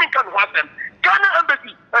notorious. And me can have them. Ghana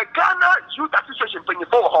Embassy, Ghana Youth Association,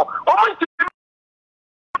 24. Almost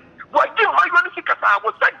what give my Yonicasa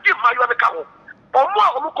was that give my Yonicao. Or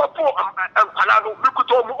more, and Alano, look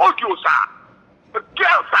at all audio, sir. But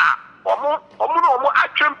girls are, or more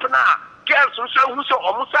entrepreneur. Girls who say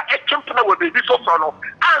almost a champion will be before son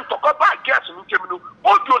and talk about girls in Germany.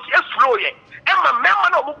 All those is slow. And my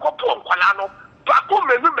member of Mukopo and Colano, Baku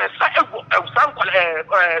Mesa,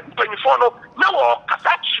 Penifono, no,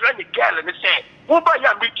 Casach, any girl, and they say, who buy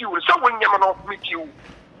ya meet you, so when Yamano meet you. Me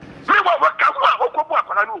will come out,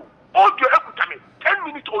 Colano, audio equitame, 10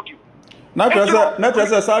 minutes audio. Not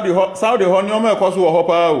as a Saudi Honyoma, Kosu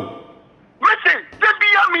Hopa. Listen, there be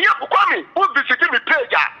a me, who visited me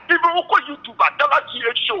page, even who call YouTube,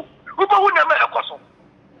 CH show, who never a cost.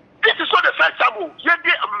 This is not the first time you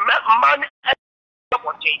get man.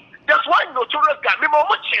 That's why notorious guy, me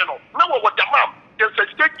more channel. Now what the mom, there's a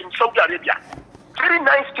state in Saudi Arabia. Very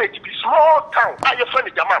nice state, be small town. I your friend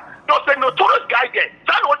the mom. Don't say notorious guy there.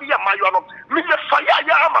 That what you are my Me the fire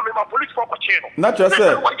ya ama me my police for channel. Not just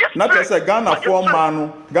say Ghana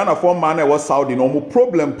for man was Saudi no more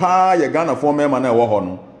problem pa ya Ghana for man na wo ho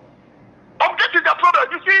no. I'm getting the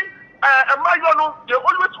problem. You see, they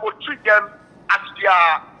always will treat them as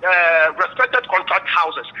their respected contract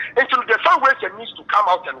houses until they find ways and means to come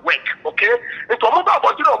out and work. Okay? Into a mobile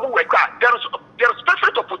body or work, there is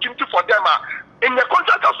perfect opportunity for them. In the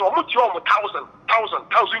contract as well, 1,000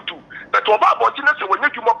 too. But to about body, when you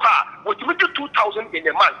do more car, what you make 2,000 in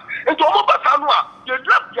a month. Into a mobile family, they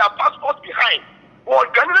left their passport behind. Or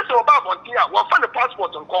Ghanaian about body, will find the passport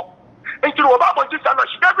and go. Into a about body, she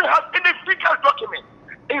doesn't have any legal document.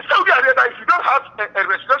 In Saudi Arabia, if you don't have a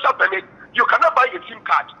residential permit, you cannot buy a SIM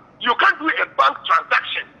card. You can't do a bank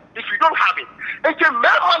transaction if you don't have it. And the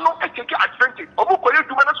man no take advantage. Omo koye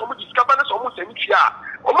duma na so mo discover na so mo semi tia.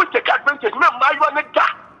 Omo take advantage na mayo na da.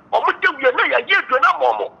 Omo te we na ya ye do na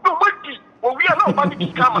momo. No mo di. O we na o ba di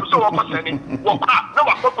scam so o ko seni. Wo pa na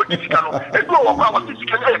wa ko di scam no. E do wo pa wa di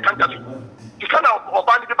scam na ya kanta fi. Di kana o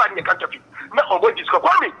ba ni de ba ni kanta fi. Na o mo discover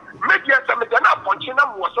kwa me. Media sa media na ponchi na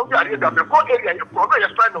mo so we are there be ko area you problem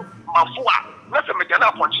your friend no mafua. Na sa media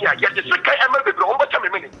na ponchi ya. Yes, the kai am be bro o ba ta me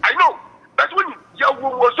mini. I know. That's when you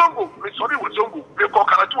wazongo, sorry wazongo, we call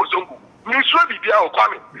karatu wazongo. Ni sure bibia o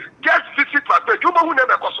kwame. Just visit my page. You know who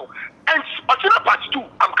never koso. And until part 2,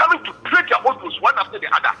 I'm coming to break your photos one after the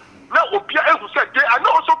other. Now Obia who said they are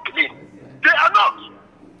not also clean. They are not.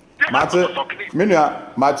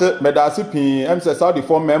 Mate, medasi pin, em se Saudi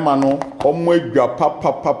for memma no, omo edwa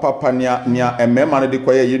papa nia memma no de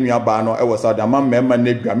koye ye nua ba no e wo Saudi ama memma na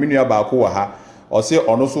edwa me nua ba ko wo ha. O say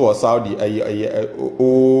ono so wo Saudi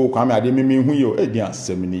o kwame ade mimi hu yo e dia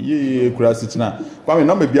semini ye kura sitina kwame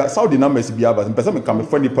na me bia Saudi na mesi bia ba mpesa me kam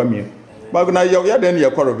fa nipa mi ba go na ya den ye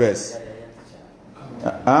ko reverse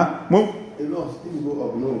mo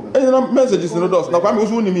no messages no dos na kwame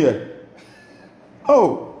usu ni mi e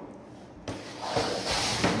oh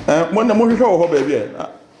mo na mo hwehwe wo ho ba bia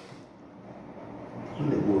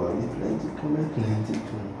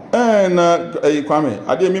na kwame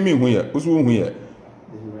ade mimi hu ye usu hu ye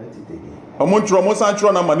omo ntro mo san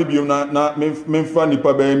tro na ma ne biom na memfa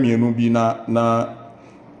nipa ba mienu bi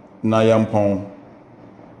na yampon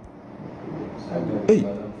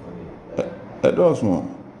dos mo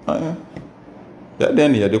ya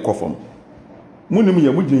den ye de kofom munim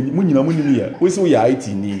ye munyina munim ye we se we ya IT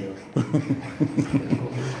ni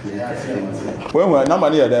we na ma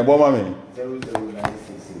ne ye den bo ma me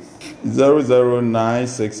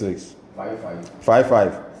 00966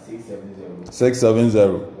 55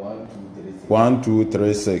 670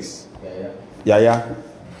 1236 Yaya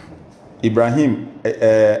Ibrahim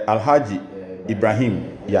Alhaji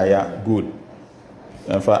Ibrahim Yaya good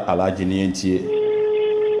enfa Alhaji ni entie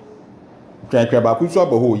kran ba ku so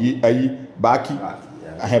abo yi ayi baki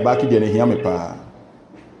baki de ne hia me pa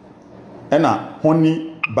ena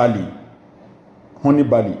honey bali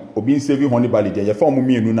obi nsevi honey bali de ye fa omu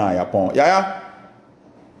mienu na Japan Yaya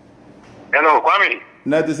hello Kwame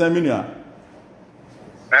na te semina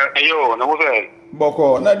yo na wo fe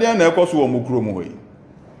boko na de na ekoso wo mukro mu hoyi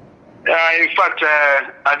in fact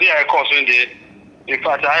I did a course in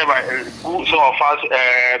fact I have so fast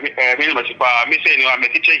me say no I'm a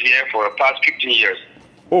teacher here for the past 15 years.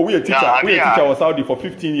 Oh, we a teacher was Saudi for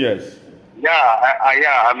 15 years. Yeah,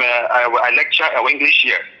 I lecture English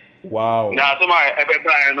here. Wow. Now so my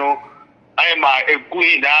I am a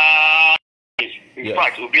good in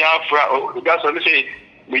fact we have that's what me say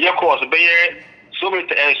we have course be so many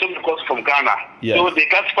courses from Ghana. Yes. So they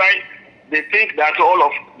classify. They think that all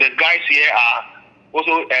of the guys here are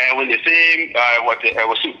also with the same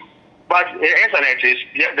soup. But the internet is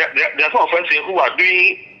there are some friends here who are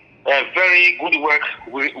doing very good work.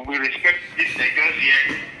 We respect these girls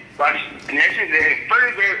here, but in essence they're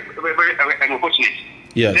very unfortunate.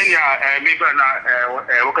 Yes. Then maybe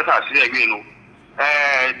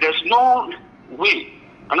there's no way,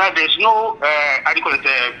 and there's no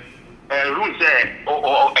rules there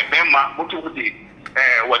or a bema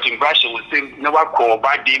what in Russia will say never call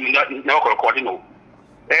bad day, never call cardinal.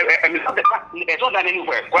 It's not done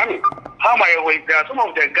anywhere. How my there are some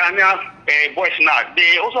of the Ghanaian boys now,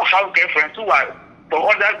 they also have girlfriends who are from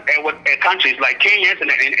other countries like Kenyans and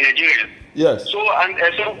Nigerians. Yes. So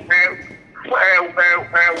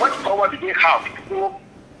what power do they have to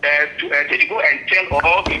go and tell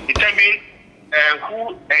or determine who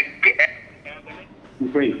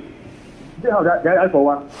they have that for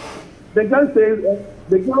one. The girl says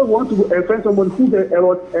the girl wants to friend someone who's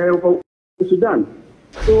from Sudan.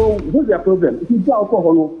 So what's their problem? If you go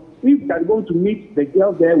alcohol, if they're going to meet the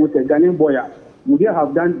girl there with a Ghanaian boy, would they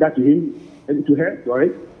have done that to him and to her?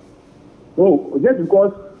 Sorry. Oh, just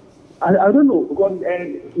because I don't know because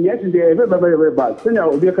yes, they're very bad. Here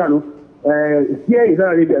in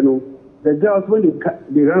Arabia, the girls when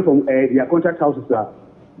they run from their contract houses,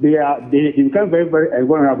 they become very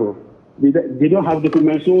vulnerable. They don't have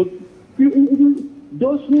documents. So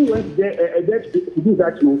those who went there to do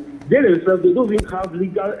that, they themselves they don't even have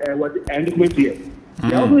legal documents here.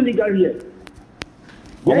 They are also legal here.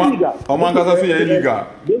 They are legal. They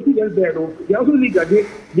are also legal.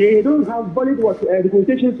 They don't have valid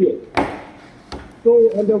documentations here.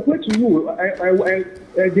 So on the way to you,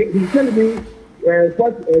 they tell me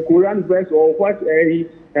what Quran verse or what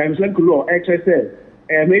Islamic law actually says.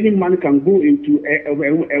 Any man can go into a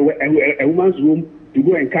woman's room to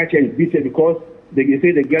go and catch her and beat her because they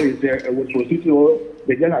say the girl was prostitute or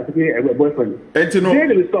the girl has taken a boyfriend. There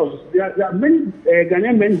are many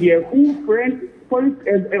Ghanaian men here who friend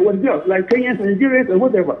with girls like Kenyans and Nigerians and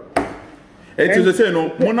whatever. It is the same.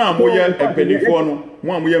 No, Mona Moya and Penny for no,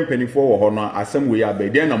 one way and Penny for Honor, as some way are by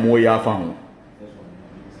then a Moya found.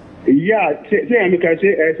 Yeah,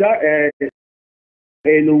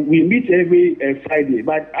 we meet every Friday,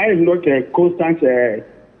 but I am not a constant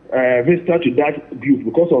visitor to that group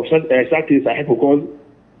because of such things I have because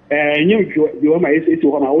you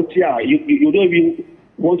don't even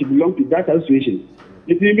want to belong to that situation.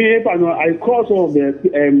 I call some of the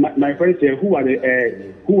my friends who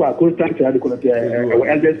are constant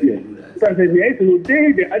elders here. So I said, the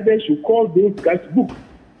elders should call those guys book.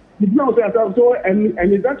 So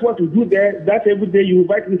and that's what we do there. That every day you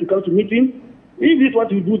invite me to come to meeting. If this is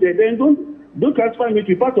what you do there, then don't classify me to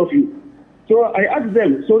be part of you. So I asked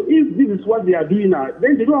them. So if this is what they are doing now,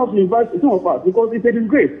 then they don't have to invite some of us because it's a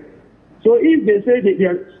disgrace. So if they say they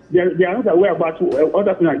are not aware about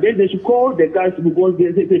other things, then they should call the guys because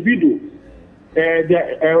there's a video.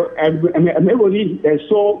 Everybody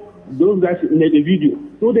saw those guys in the video.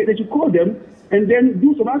 So they should call them and then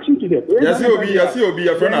do some action to them. Yes, you'll be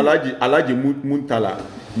a friend Alaji Muntala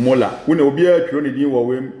Mola. When you'll be a training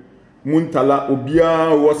Muntala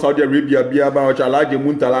Obia or Saudi Arabia, Biaba, Alaji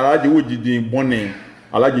Muntala, Alaji Wujidin Bonne,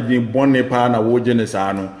 Alaji Bonne Pana,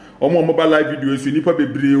 Wogenesano. Omo mobile live videos, you nipa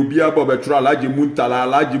bebre Obia Bobetra, Alaji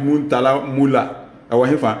Muntala Mula. Our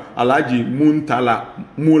hefa, Alaji Muntala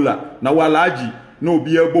Mula. Now, Alaji, no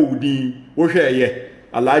beer bodi, Oshe,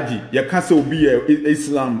 Alaji, ya kasa obi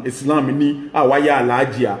Islam ni awaya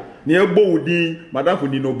Alajia. Near bodi, Madame for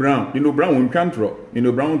Nino Brown control,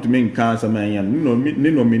 Nino Brown to mean cancer man, Nino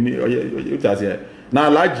mini, now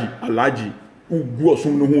Alaji, who go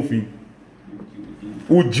some no hoofy.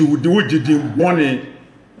 Uji bonnet,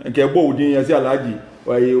 and Bodi as Alaji,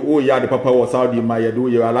 oh, yeah, the papa was Saudi, my do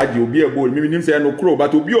you Alaji will be a boy, meaning say no crow,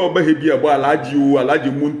 but to be a behavior about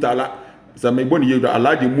Alaji Muntala. Some may bonny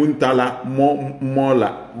Alaji Muntala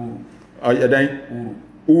Mola.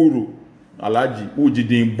 Uru Alaji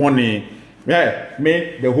Ujidin Bonnie. Yeah,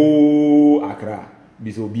 me the whole Accra.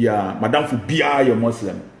 Bisobia, Madame Fubia, you're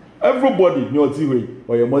Muslim. Everybody knows you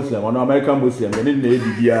or you're Muslim, or American Muslim, and in the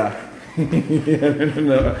Bia.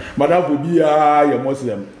 Madame Fubia, you're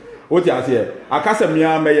Muslim. What you say?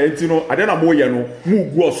 Akasamia may know, I don't know more,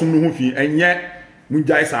 move go soon, and yet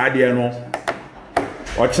Mujai Sadia no.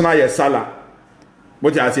 Or China Sala.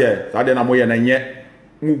 What you say? I don't know more than yet.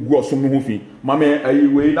 Move go some movie. Mamma, I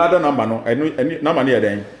will another number no, any number near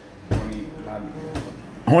them.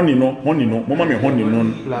 Honey no, Mamma honey no.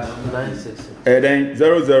 Plus 966. Then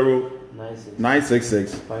 00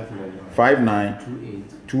 966 59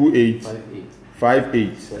 28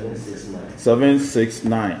 58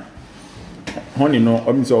 769. Honey no,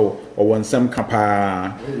 I'm so or one some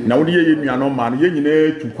capa. Now, dear, you are no man, you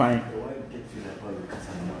need to find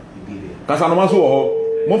Casanova.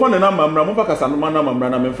 Mofan na mamra mofa kasanoma na mamra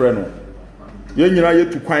na me frɛ no ye nyina ye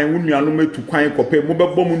tukwan wunuanu me tukwan kope mo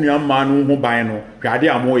bebɔ mo nua ma no ho ban no hwade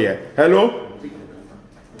amoye. Hello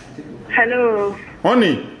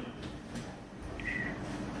honey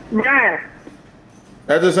yeah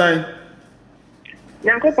that's the sign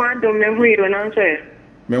yanko pa dom me hu iro na nso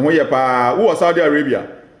me ho ye pa wo Saudi Arabia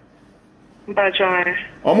ba chwa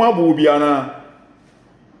omo abu bia na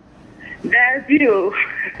that's you.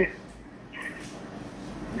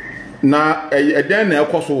 Now, then,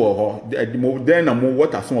 what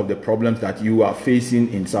are some of the problems that you are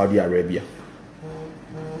facing in Saudi Arabia?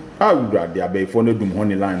 I would rather be for no doom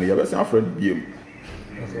honey line. You're best friend of you.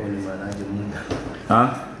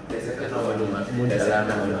 Huh?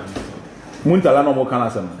 Muntala no more can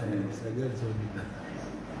answer.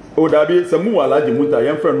 Oh, that be some more large Munta,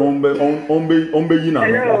 young friend, ombe yina.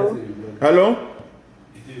 Hello?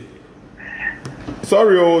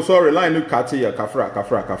 Sorry, line look at here,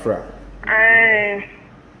 Kafra. Aye.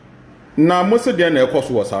 Now, most of them, of course,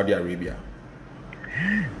 was Saudi Arabia.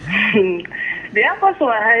 The apostle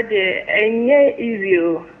I had easy.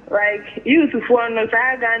 Like youth for no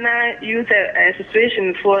Ghana youth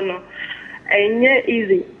association for no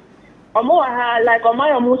easy. Omo like omo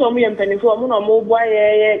omo me penny for omo no mo boy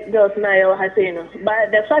girls na yo ha say no.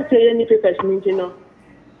 But the fact say any papers mean you know.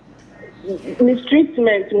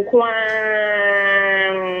 Mistreatment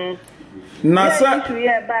Nasa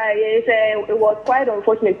it was quite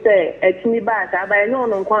unfortunate say it's me back but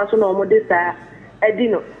no so no mo this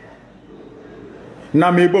edino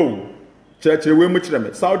na mebo church we mu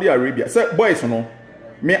kire Saudi Arabia say boys no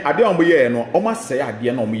me ade on boye no o ma say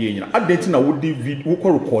ade na o ye nyina ade na wo di video wo ko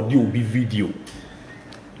record obi video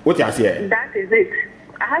what you say that is it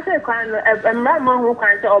I have a kind of who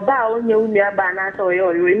can say oba o nya unu aba na so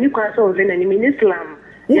yo ni kwan so vin ani in Islam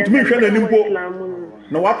what me hwe na nimpo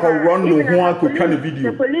no wa ko run no ho akotwa na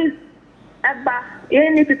video the police aba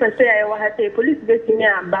any people say I want say police get me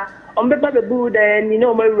aba on be babu da ni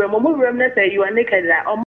no mo room na say you are naked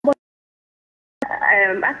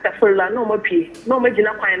after full no mo pie no mo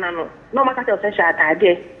gina kwan na no mo ka say o say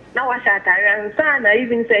atade na wa atade and sana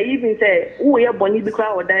even say wo ye boni bi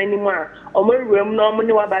kwa odan ni mu a o mo room no mo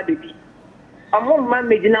ni wa ba baby o mo ma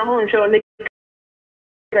me gina ho nso ne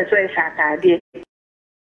ka say atade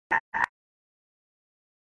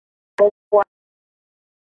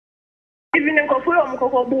even in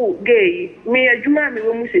Kofu gay, me a Juma me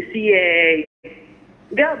will see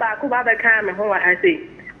girl back over the camera. Who I say,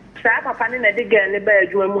 Sapa Panning a digger and the bear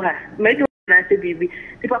Jumuha, Major Nancy Bibi.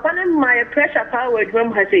 The papa my pressure power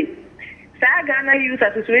drum has say. Ghana youth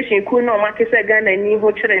association could not market Ghana and New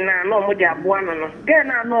Hotel and no more than one.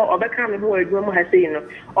 Ghana no or become who a drum has seen.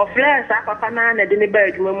 Or flare Sapa Panan and the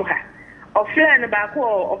bear Jumuha. Or flare back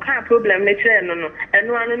or can't problem nature no and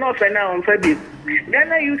one no for now on February.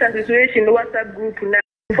 Ghana Youth Association WhatsApp group now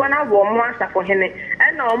for now one master for him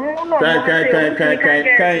and no more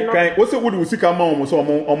what's it would we see come on so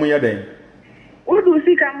on your day? Would you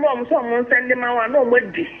see come mom someone send them out no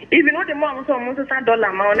would be even though the mom someone to $1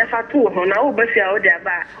 amount never two on our bus out there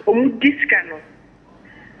by discano.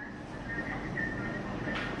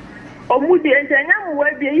 Omudi ensenya mo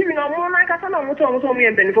be even omo na kasa na mo to me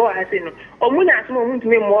empenifo ha se no omu na so mo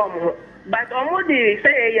ntumi mo omo but omudi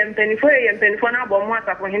say empenifo na bo mo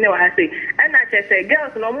asafo hene wa ha se and na che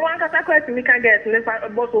girls no mo akata kwati mi ka girls ne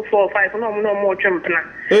bottle 4 or 5 no mo twempna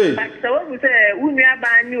but so we say unu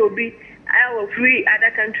aba ni obi I will free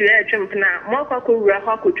other country twempna mo kwa ko wura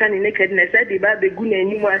kwa ko twani nakedness e di ba be gu na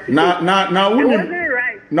enimu ase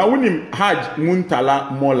na wunim Hajj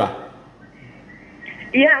Muntala Mola.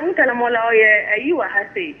 Yeah, I'm telling you, you are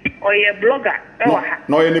happy, or a blogger.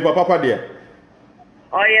 No, any papa there.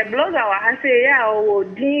 Or a blogger, I say, yeah, or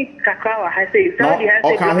D. Cacao, I say,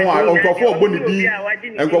 Uncle for Bonnie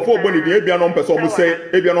and go for Bonnie, Ebian person will say,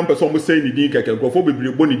 Ebian person will say, the Dink, and go for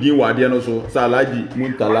Bonnie D. Wadiano, so Salaji,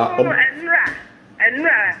 Muntala, and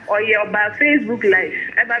or your about Facebook Live,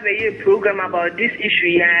 about a program about this issue.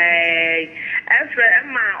 Yeah, after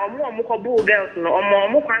Emma or more girls, or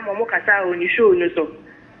more crime or more cassa on your show, no so.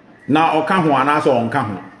 Now, Okahu and also on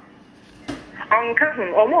Kahu. On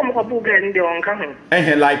Kahu, or more girl in the on Kahu.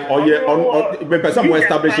 Eh, like, or yeah, on person will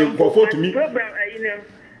establish it for to me.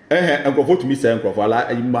 And go to me, saying,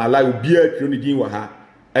 my life will be a trinity with her.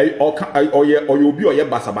 Or you'll be or your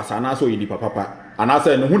basabasana, so in the papa. And I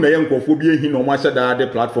said, who na young phobia, he no much the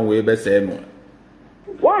platform way best say no.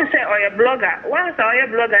 One say or a blogger, one say or a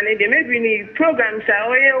blogger, and they maybe need programs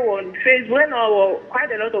or on Facebook or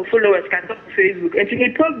quite a lot of followers can talk to Facebook. And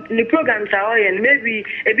the programs are and maybe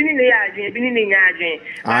a been in the yard,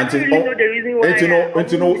 I don't know the reason why.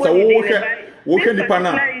 And you know, so okay, the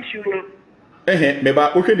panel. Maybe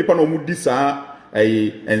okay, the panel would desire.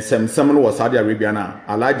 And some was Saudi Arabia now.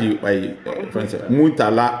 Alaji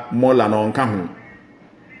Muntala Mola no Kahu.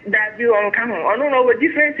 That you on Kahu. I don't know what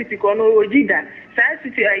different city or no Jida. South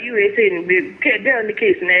City are you saying there on the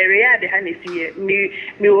case in area the Hennessy. I'm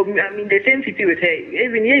in the same city with her.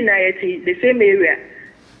 Even here in the same area.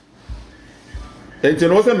 And you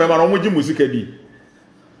know, some member on Musicadi.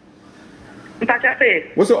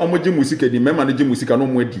 What's the Omoji Musicadi? Member the Musica no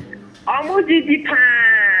Mwedi. Omoji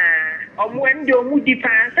Omwendi omudi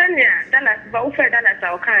pansanya dala ba ufe dala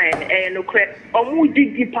sa okan no kre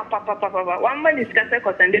omudi di papa one man discuss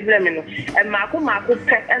ko sande blame no e mako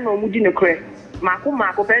pe na omudi no kre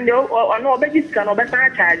mako pe ndi ono obeji sika no be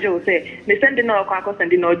san charge o say ne sende na okwa ko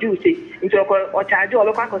sande no ju say nti o charge o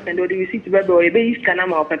be kwa ko sande o the receipt be be o be sika na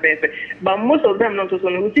ma pepepe but most of them no so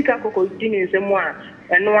no sika ko di ni nsemu a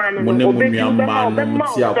eno anu obeji be ma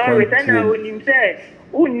sorry na onim say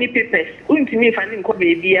unni papers unti mi fani nko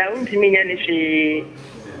baby a unti mi nya ne hwe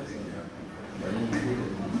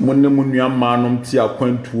monne mu nua maanom ti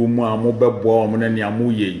akwantuo mu a mo bɛboa mo na ne amo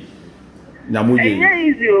yei na mo yei ɛnyɛ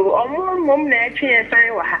easy o ɔmo mom na ɛtwe yɛn san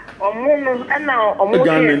wɔ ha ɔmo no ɛna ɔmo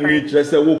Ghana ni kyerɛ sɛ